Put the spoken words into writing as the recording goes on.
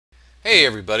Hey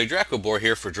everybody, Dracobor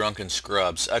here for Drunken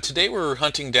Scrubs. Today we're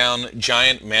hunting down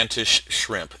giant mantis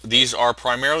shrimp. These are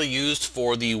primarily used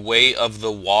for the Way of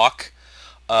the Walk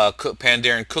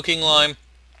Pandaren cooking line,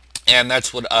 and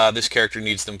that's what this character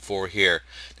needs them for here.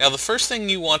 Now the first thing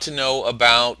you want to know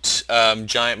about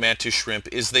giant mantis shrimp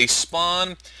is they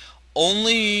spawn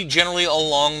only generally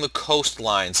along the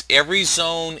coastlines. Every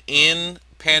zone in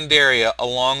Pandaria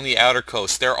along the outer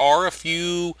coast. There are a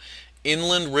few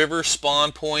inland river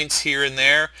spawn points here and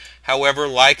there. However,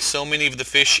 like so many of the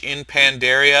fish in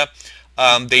Pandaria,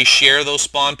 they share those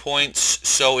spawn points,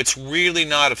 so it's really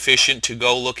not efficient to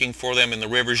go looking for them in the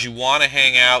rivers. You want to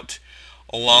hang out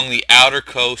along the outer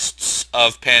coasts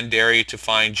of Pandaria to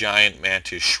find giant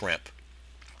mantis shrimp.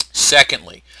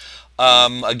 Secondly,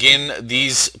 again,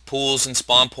 these pools and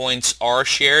spawn points are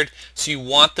shared, so you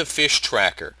want the fish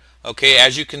tracker. Okay,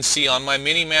 as you can see on my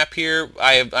mini map here,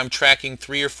 I'm tracking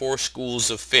 3 or 4 schools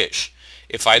of fish.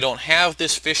 If I don't have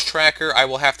this fish tracker, I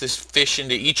will have to fish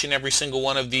into each and every single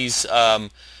one of these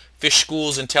fish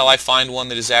schools until I find one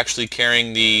that is actually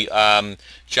carrying the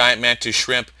giant mantis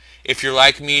shrimp. If you're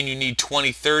like me and you need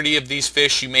 20, 30 of these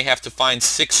fish, you may have to find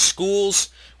 6 schools,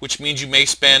 which means you may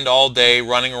spend all day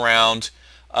running around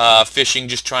fishing,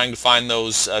 just trying to find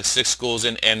those 6 schools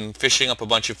and fishing up a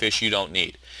bunch of fish you don't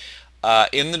need.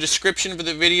 In the description of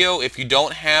the video, if you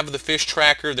don't have the fish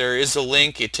tracker, there is a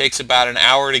link. It takes about an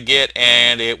hour to get,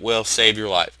 and it will save your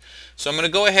life. So I'm going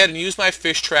to go ahead and use my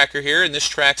fish tracker here, and this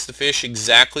tracks the fish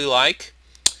exactly like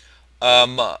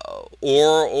herbs.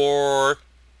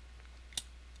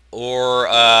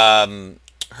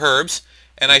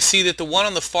 And I see that the one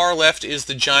on the far left is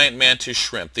the giant mantis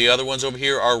shrimp. The other ones over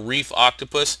here are reef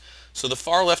octopus. So the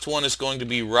far left one is going to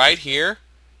be right here.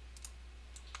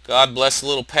 God bless the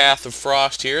little path of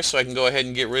frost here, so I can go ahead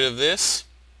and get rid of this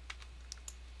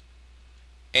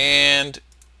and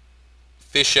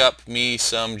fish up me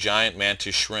some giant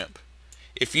mantis shrimp.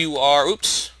 If you are,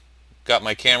 oops, got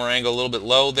my camera angle a little bit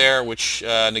low there, which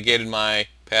negated my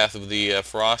path of the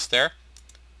frost there.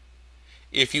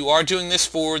 If you are doing this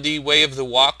for the Way of the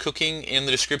Walk cooking, in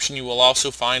the description you will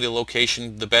also find a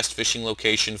location, the best fishing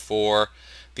location for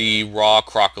the raw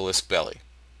crocolisk belly.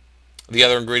 The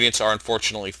other ingredients are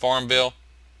unfortunately Farmville.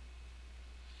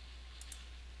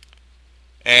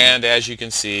 And as you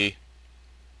can see,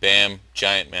 bam,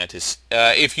 giant mantis.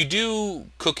 If you do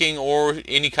cooking or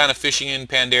any kind of fishing in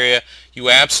Pandaria, you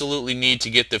absolutely need to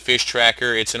get the fish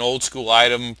tracker. It's an old school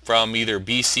item from either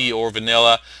BC or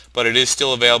Vanilla, but it is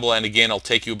still available, and again, it'll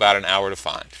take you about an hour to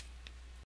find.